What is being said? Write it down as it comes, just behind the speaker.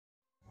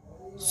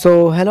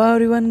Hello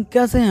everyone,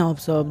 कैसे हैं आप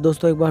सब।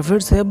 दोस्तों एक बार फिर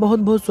से बहुत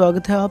बहुत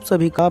स्वागत है आप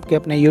सभी का आपके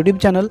अपने यूट्यूब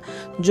चैनल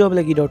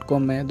joblegi.com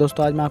में।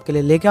 दोस्तों आज मैं आपके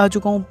लिए लेके आ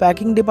चुका हूं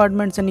पैकिंग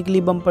डिपार्टमेंट से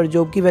निकली बम्पर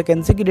जॉब की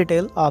वैकेंसी की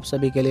डिटेल आप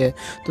सभी के लिए।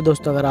 तो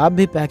दोस्तों अगर आप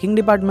भी पैकिंग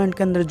डिपार्टमेंट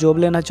के अंदर जॉब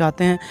लेना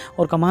चाहते हैं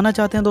और कमाना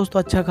चाहते हैं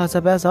दोस्तों अच्छा खासा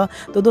पैसा,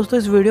 तो दोस्तों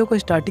इस वीडियो को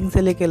स्टार्टिंग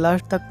से लेकर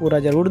लास्ट तक पूरा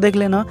ज़रूर देख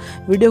लेना।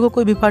 वीडियो को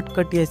कोई भी पार्ट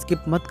कट या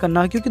स्किप मत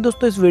करना, क्योंकि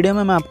दोस्तों इस वीडियो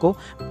में मैं आपको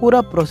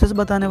पूरा प्रोसेस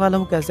बताने वाला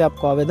हूँ, कैसे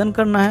आपको आवेदन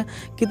करना है,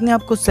 कितनी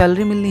आपको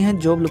सैलरी मिलनी है,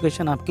 जॉब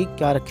लोकेशन आपकी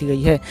क्या रखी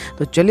गई है।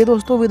 तो चलिए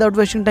दोस्तों विदाउट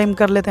वेस्टिंग टाइम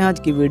कर लेते हैं आज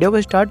की वीडियो को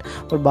स्टार्ट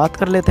और बात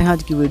कर लेते हैं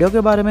आज की वीडियो के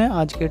बारे में,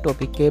 आज के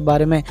टॉपिक के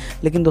बारे में।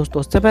 लेकिन दोस्तों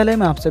उससे पहले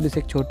मैं आप सभी से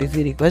एक छोटी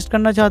सी रिक्वेस्ट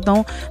करना चाहता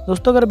हूं।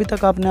 दोस्तों अगर अभी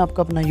तक आपने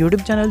आपका अपना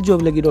यूट्यूब चैनल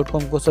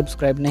joblegi.com को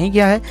सब्सक्राइब नहीं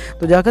किया है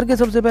तो जाकर के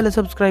सबसे पहले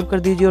सब्सक्राइब कर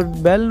दीजिए और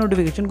बेल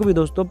नोटिफिकेशन को भी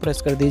दोस्तों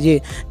प्रेस कर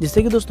दीजिए,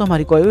 जिससे कि दोस्तों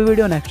हमारी कोई भी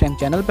वीडियो नेक्स्ट टाइम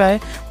चैनल पर आए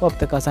वो अब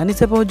तक आसानी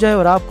से पहुँच जाए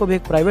और आपको भी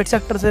एक प्राइवेट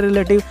सेक्टर से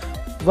relative,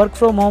 work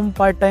from home,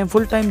 part time,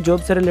 full time job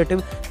से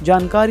रिलेटिव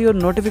जानकारी और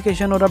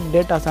नोटिफिकेशन और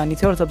अपडेट आसानी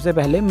से और सबसे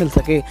पहले मिल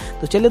सके।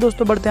 तो चलिए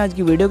दोस्तों बढ़ते हैं आज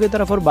की वीडियो की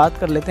तरफ और बात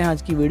कर लेते हैं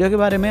आज की वीडियो के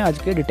बारे में, आज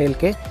के डिटेल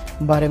के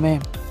बारे में।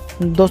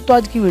 दोस्तों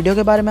आज की वीडियो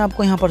के बारे में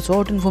आपको यहाँ पर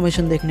शॉर्ट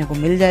इन्फॉर्मेशन देखने को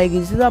मिल जाएगी,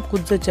 जिसे आप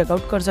खुद से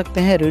चेकआउट कर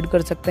सकते हैं, रीड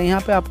कर सकते हैं।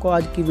 यहाँ पे आपको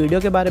आज की वीडियो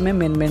के बारे में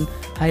मेन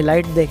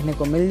हाईलाइट देखने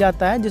को मिल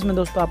जाता है, जिसमें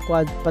दोस्तों आपको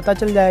आज पता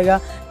चल जाएगा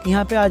कि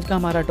यहाँ पे आज का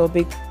हमारा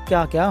टॉपिक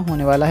क्या क्या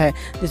होने वाला है,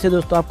 जिसे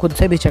दोस्तों आप खुद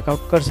से भी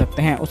चेकआउट कर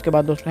सकते हैं। उसके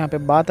बाद दोस्तों यहाँ पे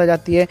बात आ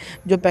जाती है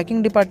जो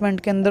पैकिंग डिपार्टमेंट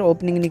के अंदर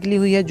ओपनिंग निकली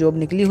हुई है, जॉब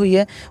निकली हुई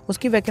है,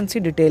 उसकी वैकेंसी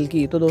डिटेल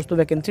की। तो दोस्तों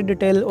वैकेंसी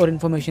डिटेल और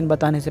इन्फॉर्मेशन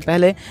बताने से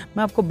पहले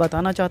मैं आपको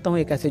बताना चाहता हूँ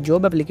एक ऐसे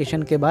जॉब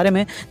एप्लीकेशन के बारे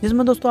में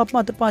जिसमें दोस्तों आप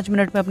मात्र 5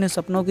 मिनट में अपने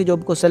सपनों की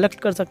जॉब को सेलेक्ट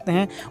कर सकते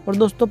हैं और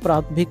दोस्तों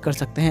प्राप्त भी कर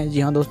सकते हैं।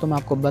 जी हाँ दोस्तों, मैं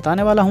आपको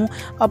बताने वाला हूँ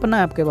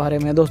अपना ऐप के बारे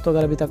में। दोस्तों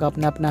अगर अभी तक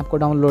आपने अपना ऐप को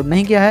डाउनलोड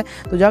नहीं किया है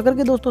तो जाकर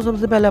के दोस्तों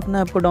सबसे पहले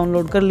अपना ऐप को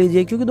डाउनलोड कर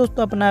लीजिए, क्योंकि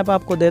दोस्तों अपना ऐप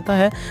आपको देता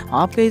है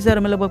आपके ही शहर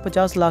में लगभग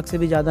 50 लाख से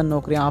भी ज़्यादा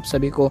नौकरियां आप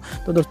सभी को।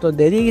 तो दोस्तों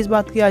देरी इस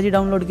बात की, आज ही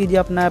डाउनलोड कीजिए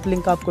अपना ऐप,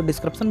 लिंक आपको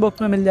डिस्क्रिप्शन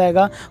बॉक्स में मिल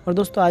जाएगा और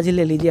दोस्तों आज ही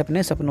ले लीजिए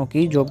अपने सपनों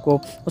की जॉब को।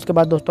 उसके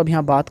बाद दोस्तों अब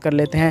यहाँ बात कर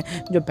लेते हैं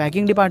जो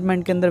पैकिंग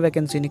डिपार्टमेंट के अंदर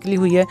वैकेंसी निकली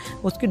हुई है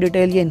उसकी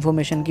डिटेल या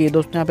इन्फॉर्मेशन की।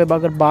 दोस्तों यहाँ पे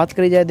अगर बात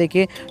करी जाए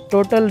देखिए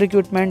टोटल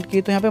रिक्रूटमेंट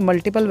की, तो यहाँ पे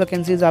मल्टीपल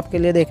वैकेंसीज आपके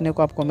लिए देखने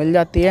को आपको मिल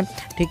जाती है,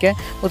 ठीक है।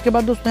 उसके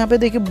बाद दोस्तों यहाँ पे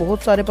देखिए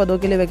बहुत सारे पदों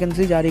के लिए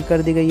वैकेंसी जारी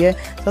कर दी गई है।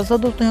 साथ साथ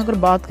दोस्तों यहाँ अगर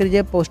बात करी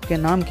जाए पोस्ट के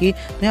नाम की,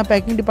 तो यहाँ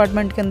पैकिंग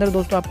डिपार्टमेंट के अंदर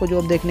दोस्तों आपको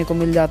जॉब देखने को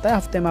मिल जाता है।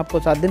 हफ्ते में आपको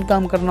 7 दिन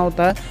काम करना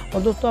होता है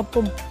और दोस्तों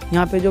आपको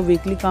यहाँ पे जो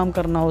वीकली काम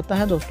करना होता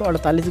है दोस्तों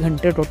 48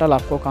 घंटे टोटल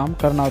आपको काम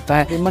करना होता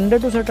है। मंडे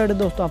टू सैटरडे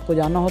दोस्तों आपको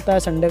जाना होता है,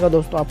 संडे का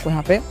दोस्तों आपको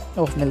यहाँ पे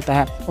ऑफ मिलता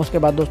है। उसके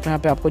बाद दोस्तों यहाँ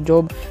पे आपको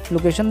जॉब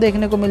लोकेशन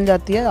देखने को मिल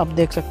जाती है, आप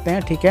देख सकते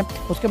हैं, ठीक है।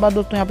 उसके बाद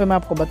दोस्तों यहाँ पे मैं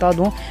आपको बता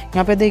दूँ,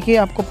 यहाँ पे देखिए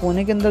आपको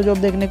पुणे के अंदर जॉब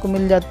देखने को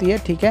मिल जाती है,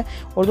 ठीक है।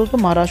 और दोस्तों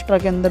महाराष्ट्र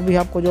के अंदर भी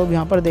आपको जॉब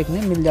यहाँ पर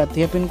देखने मिल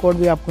जाती है। पिन कोड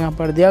भी आपको यहाँ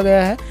पर दिया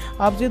गया है,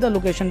 आप सीधा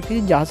लोकेशन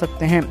की जा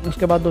सकते हैं।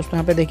 उसके बाद दोस्तों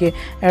यहाँ पे देखिए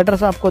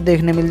एड्रेस आपको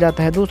देखने मिल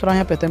जाता है। दूसरा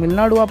यहाँ पे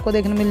तमिलनाडु आपको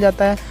देखने मिल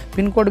जाता है,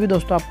 पिन कोड भी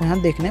दोस्तों आपको यहाँ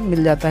देखने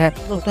मिल जाता है।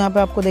 दोस्तों यहाँ पे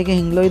आपको देखिए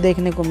हिंगलोई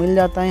देखने को मिल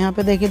जाता है। यहाँ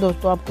पे देखिए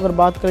दोस्तों आपको अगर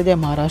बात करें जाए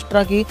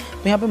महाराष्ट्र की,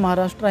 तो यहाँ पे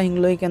महाराष्ट्र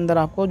हिंगलोई के अंदर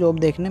आपको जॉब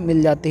देखने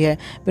मिल जाती है।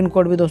 पिन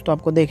कोड भी दोस्तों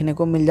आपको देखने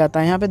को मिल जाता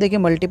है। यहाँ पे देखिए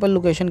मल्टीपल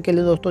लोकेशन के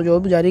लिए दोस्तों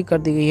जॉब जारी कर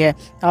दी गई है।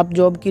 आप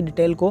जॉब की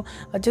डिटेल को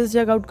अच्छे से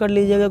चेकआउट कर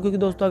लीजिएगा, क्योंकि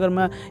दोस्तों अगर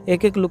मैं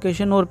एक एक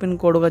लोकेशन और पिन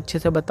कोड को अच्छे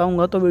से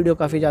बताऊँगा तो वीडियो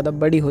काफ़ी ज़्यादा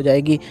बड़ी हो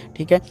जाएगी,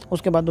 ठीक है।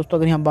 उसके बाद दोस्तों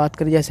अगर यहाँ बात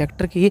करी जाए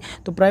सेक्टर की,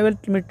 तो प्राइवेट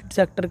लिमिटेड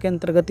सेक्टर के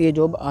अंतर्गत ये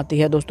जॉब आती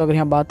है। दोस्तों अगर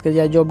यहाँ बात करी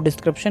जाए जॉब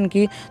डिस्क्रिप्शन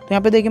की, तो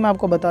यहाँ पे देखिए मैं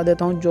आपको बता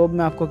देता हूँ जॉब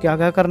में आपको क्या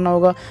क्या करना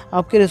होगा,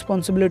 आपकी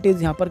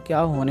रिस्पॉन्सिबिलिटीज़ यहाँ पर क्या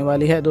होने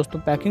वाली है। दोस्तों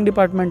पैकिंग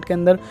डिपार्टमेंट के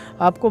अंदर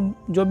आपको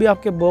जो भी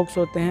आपके बॉक्स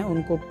होते हैं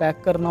उनको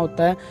पैक करना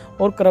होता है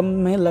और क्रम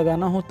में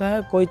लगाना होता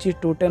है, कोई चीज़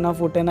टूटे ना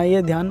फूटे ना,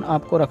 ये ध्यान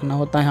आपको रखना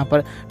होता है यहाँ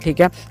पर,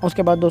 ठीक है।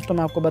 उसके बाद दोस्तों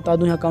मैं आपको बता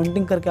दूँ यहाँ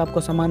काउंटिंग करके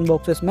आपको सामान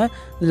बॉक्सेस में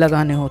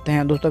लगाने होते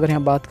हैं। दोस्तों अगर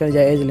यहाँ बात करी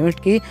जाए एज लिमिट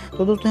की,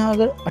 तो दोस्तों यहाँ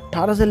अगर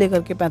 18 से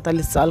लेकर के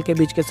 45 साल के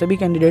बीच के सभी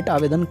कैंडिडेट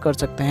आवेदन कर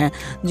सकते हैं।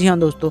 जी हाँ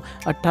दोस्तों,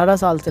 18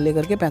 साल से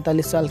लेकर के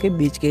 45 साल के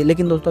बीच के।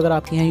 लेकिन दोस्तों अगर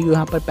आपकी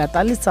यहाँ पर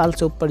 45 साल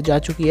से ऊपर जा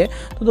चुकी है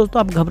तो दोस्तों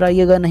आप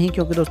घबराइएगा नहीं,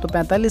 क्योंकि दोस्तों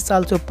 45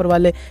 साल से ऊपर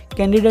वाले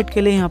कैंडिडेट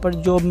के लिए यहाँ पर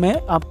जॉब में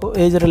आपको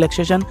एज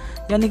रिलैक्सेशन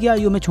यानी कि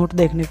आयु में छूट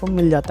देखने को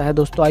मिल जाता है।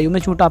 दोस्तों आयु में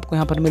छूट आपको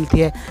यहाँ पर मिलती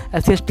है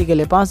SC/ST के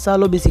लिए 5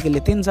 साल, OBC के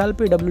लिए 3 साल,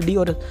 PWD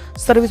और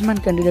सर्विसमैन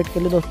कैंडिडेट के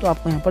लिए दोस्तों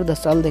आपको यहाँ पर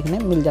 10 साल देखने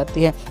मिल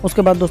जाती है।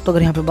 उसके बाद दोस्तों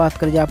अगर यहाँ पे बात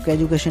करें आपके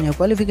एजुकेशन या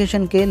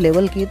क्वालिफिकेशन के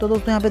लेवल की, तो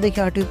दोस्तों यहाँ पे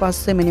देखिए 8वीं पास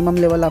से मिनिमम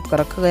लेवल आपका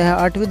रखा गया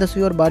है। 8वीं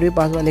 10वीं और 12वीं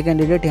पास वाले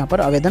कैंडिडेट यहाँ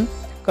पर आवेदन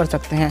कर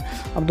सकते हैं।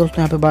 अब दोस्तों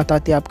यहाँ पे बात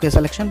आती है आपके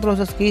सिलेक्शन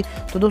प्रोसेस की,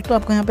 तो दोस्तों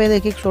आपको यहाँ पे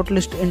देखिए एक शॉर्ट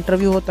लिस्ट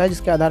इंटरव्यू होता है,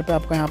 जिसके आधार पे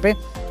आपका यहाँ पे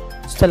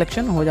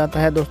सिलेक्शन हो जाता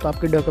है। दोस्तों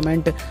आपके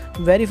डॉक्यूमेंट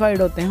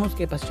वेरीफाइड होते हैं,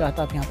 उसके पश्चात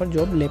आप यहाँ पर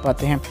जॉब ले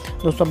पाते हैं।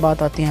 दोस्तों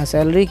बात आती है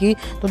सैलरी की,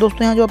 तो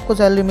दोस्तों यहाँ जो आपको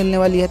सैलरी मिलने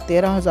वाली है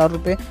 13,000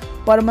 रुपये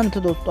पर मंथ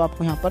दोस्तों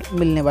आपको यहाँ पर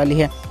मिलने वाली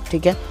है।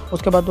 ठीक है।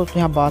 उसके बाद दोस्तों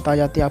यहाँ बात आ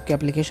जाती है आपके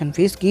एप्लीकेशन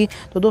फ़ीस की।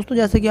 तो दोस्तों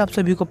जैसे कि आप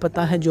सभी को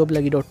पता है,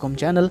 joblagi.com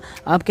चैनल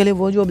आपके लिए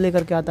वो जॉब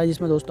लेकर के आता है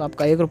जिसमें दोस्तों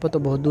आपका 1 रुपये तो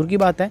बहुत दूर की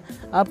बात है,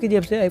 आपकी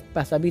जेब से एक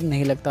पैसा भी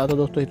नहीं लगता। तो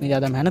दोस्तों इतनी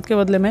ज़्यादा मेहनत के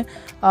बदले में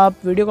आप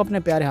वीडियो को अपने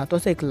प्यारे हाथों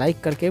से एक लाइक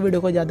करके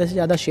वीडियो को ज़्यादा से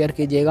ज़्यादा शेयर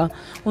कीजिएगा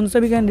उन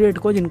सभी कैंडिडेट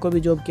को जिनको भी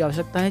जॉब की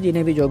आवश्यकता है,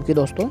 जिन्हें भी जॉब की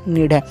दोस्तों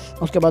नीड है।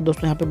 उसके बाद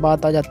दोस्तों यहाँ पे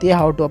बात आ जाती है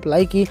हाउ टू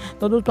अप्लाई की।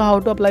 तो दोस्तों हाउ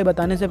टू अप्लाई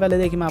बताने से पहले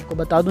देखिए मैं आपको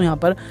बता दूँ यहाँ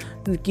पर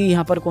कि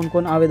यहाँ पर कौन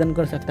कौन आवेदन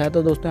कर सकता है।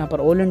 तो दोस्तों यहाँ पर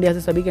ऑल इंडिया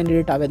से सभी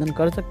कैंडिडेट आवेदन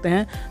कर सकते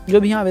हैं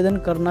जो भी यहाँ आवेदन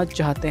करना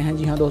चाहते हैं।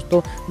 जी हाँ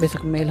दोस्तों,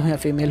 बेशक मेल हो या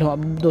फीमेल हो।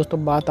 अब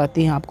दोस्तों बात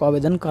आती है आपको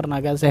आवेदन करना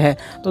कैसे है।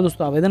 तो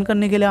दोस्तों आवेदन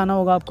करने के लिए आना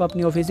होगा आपको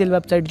अपनी ऑफिशियल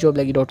वेबसाइट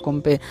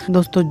joblagi.com पे।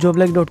 दोस्तों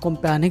joblagi.com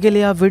पे आने के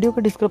लिए आप वीडियो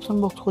के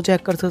डिस्क्रिप्शन बॉक्स को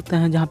चेक कर सकते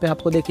हैं, जहाँ पे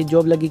आपको देखिए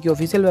जॉबलगी की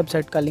ऑफिशियल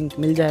वेबसाइट का लिंक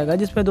मिल जाएगा,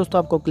 जिस पे दोस्तों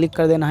आपको क्लिक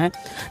कर देना है।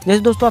 जैसे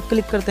दोस्तों आप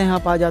क्लिक करते हैं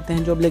आप आ जाते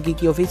हैं जॉबलगी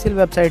की ऑफिशियल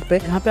वेबसाइट पे।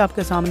 यहाँ पे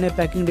आपके सामने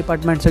पैकिंग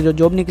डिपार्टमेंट से जो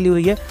जॉब निकली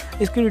हुई है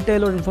इसकी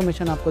डिटेल और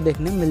इन्फॉर्मेशन आपको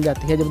देखने मिल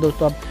जाती है। जब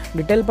दोस्तों आप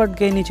डिटेल पढ़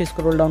के नीचे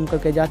स्क्रॉल डाउन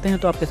करके जाते हैं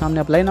तो आपके सामने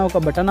अप्लाई नाउ का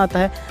बटन आता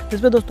है,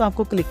 जिस पे दोस्तों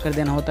आपको क्लिक कर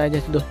देना होता है।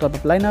 जैसे दोस्तों आप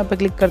अप्लाई नाउ पे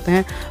क्लिक करते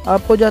हैं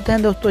आप हो जाते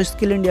हैं दोस्तों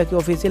स्किल इंडिया की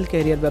ऑफिशियल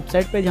कैरियर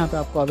वेबसाइट पे, जहाँ पे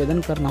आपको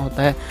आवेदन करना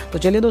होता है। तो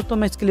चलिए दोस्तों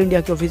मैं स्किल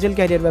इंडिया की ऑफिशियल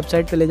कैरियर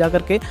वेबसाइट पे ले जा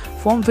करके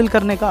फॉर्म फिल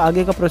करने का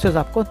आगे का प्रोसेस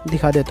आपको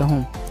दिखा देता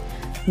हूँ।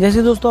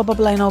 जैसे दोस्तों आप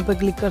अप्लाई नाउ पे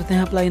क्लिक करते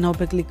हैं, अप्लाई नाउ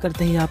पे क्लिक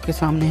करते ही आपके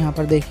सामने यहाँ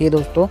पर देखिए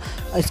दोस्तों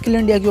स्किल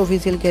इंडिया की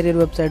ऑफिशियल कैरियर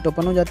वेबसाइट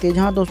ओपन हो जाती है,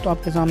 जहाँ दोस्तों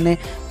आपके सामने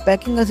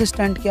पैकिंग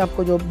असिस्टेंट की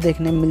आपको जॉब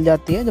देखने मिल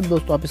जाती है। जब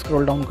दोस्तों आप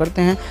स्क्रॉल डाउन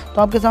करते हैं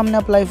तो आपके सामने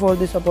अप्लाई फॉर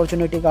दिस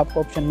अपॉर्चुनिटी का आपको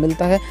ऑप्शन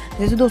मिलता है।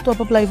 जैसे दोस्तों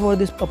आप अप्लाई फॉर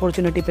दिस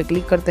अपॉर्चुनिटी पे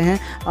क्लिक करते हैं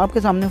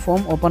आपके सामने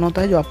फॉर्म ओपन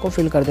होता है जो आपको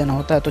फिल कर देना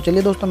होता है। तो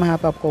चलिए दोस्तों मैं यहाँ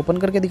पे आपको ओपन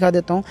करके दिखा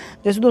देता हूँ।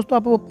 जैसे दोस्तों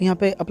आप यहाँ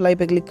पे अप्लाई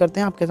पे क्लिक करते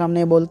हैं आपके सामने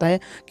ये बोलता है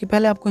कि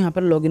पहले आपको यहाँ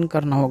पर लॉगिन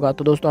करना होगा।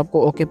 तो दोस्तों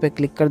आपको ओके पे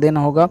क्लिक कर देना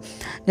होगा।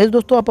 जैसे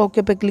दोस्तों आप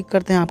ओके पे क्लिक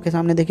करते हैं आपके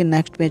सामने देखिए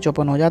नेक्स्ट पेज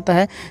ओपन हो जाता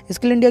है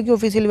स्किल इंडिया की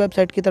ऑफिशियल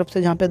वेबसाइट की तरफ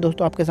से, जहाँ पे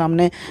दोस्तों आपके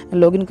सामने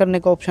लॉगिन करने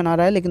का ऑप्शन आ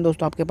रहा है, लेकिन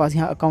दोस्तों आपके पास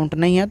यहाँ अकाउंट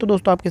नहीं है। तो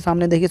दोस्तों आपके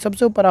सामने देखिए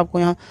सबसे ऊपर आपको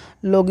यहाँ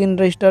लॉगिन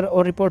रजिस्टर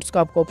और रिपोर्ट्स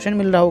का आपको ऑप्शन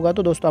मिल रहा होगा।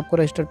 तो दोस्तों आपको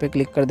रजिस्टर पे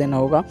क्लिक कर देना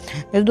होगा।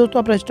 जैसे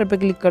दोस्तों आप रजिस्टर पे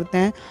क्लिक करते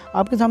हैं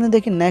आपके सामने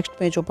देखिए नेक्स्ट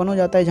पेज ओपन हो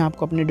जाता है, जहाँ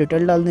आपको अपनी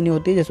डिटेल डाल देनी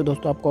होती है। जैसे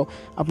दोस्तों आपको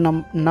अपना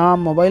नाम,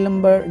 मोबाइल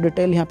नंबर,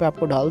 डिटेल यहाँ पे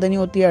आपको डाल देनी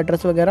होती है,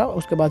 एड्रेस वगैरह।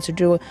 उसके बाद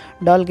सिटी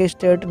डाल के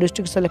स्टेट,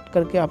 डिस्ट्रिक्ट सेलेक्ट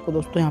करके आपको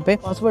दोस्तों यहाँ पे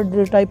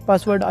password type,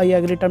 password I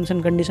agree terms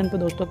and condition पे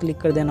दोस्तों क्लिक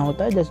कर देना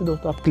होता है। जैसे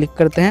दोस्तों आप क्लिक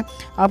करते हैं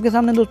आपके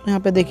सामने दोस्तों यहाँ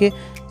पे देखिए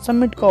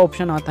सबमिट का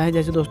ऑप्शन आता है।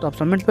 जैसे दोस्तों आप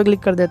सबमिट पे क्लिक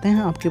कर देते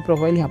हैं आपकी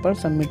प्रोफाइल यहाँ पर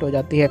सबमिट हो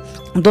जाती है।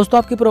 दोस्तों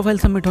आपकी प्रोफाइल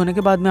सबमिट होने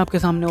के बाद में आपके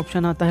सामने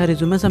ऑप्शन आता है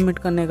रिज्यूमे सबमिट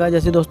करने का।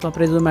 जैसे दोस्तों आप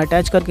रिज्यूमे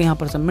अटैच करके यहाँ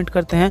पर सबमिट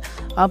करते हैं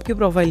आपकी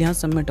प्रोफाइल यहाँ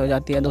सबमिट हो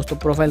जाती है। दोस्तों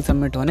प्रोफाइल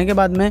सबमिट होने के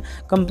बाद में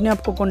कंपनी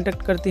आपको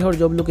कॉन्टैक्ट करती है और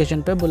जॉब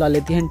लोकेशन पर बुला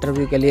लेती है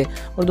इंटरव्यू के लिए।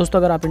 और दोस्तों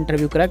अगर आप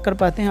इंटरव्यू क्रैक कर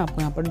पाते हैं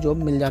आपको यहाँ पर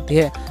जॉब मिल जाती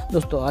है।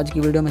 दोस्तों आज की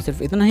वीडियो में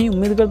सिर्फ इतना ही।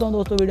 उम्मीद करता हूँ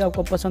दोस्तों वीडियो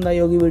आपको पसंद आई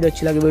होगी। वीडियो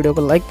अच्छी लगी वीडियो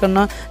को लाइक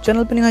करना,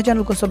 चैनल पर नहीं है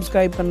चैनल को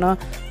सब्सक्राइब करना,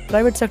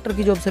 प्राइवेट सेक्टर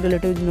की जॉब से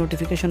रिलेटेड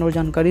नोटिफिकेशन और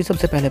जानकारी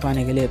सबसे पहले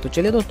पाने के लिए। तो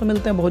चलिए दोस्तों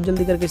मिलते हैं बहुत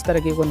जल्दी करके इस तरह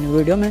की कोई न्यू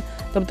वीडियो में।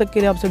 तब तक के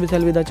लिए आपसे भी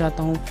अलविदा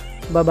चाहता हूँ।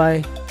 बाय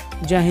बाय,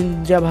 जय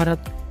हिंद, जय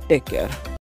भारत, टेक केयर।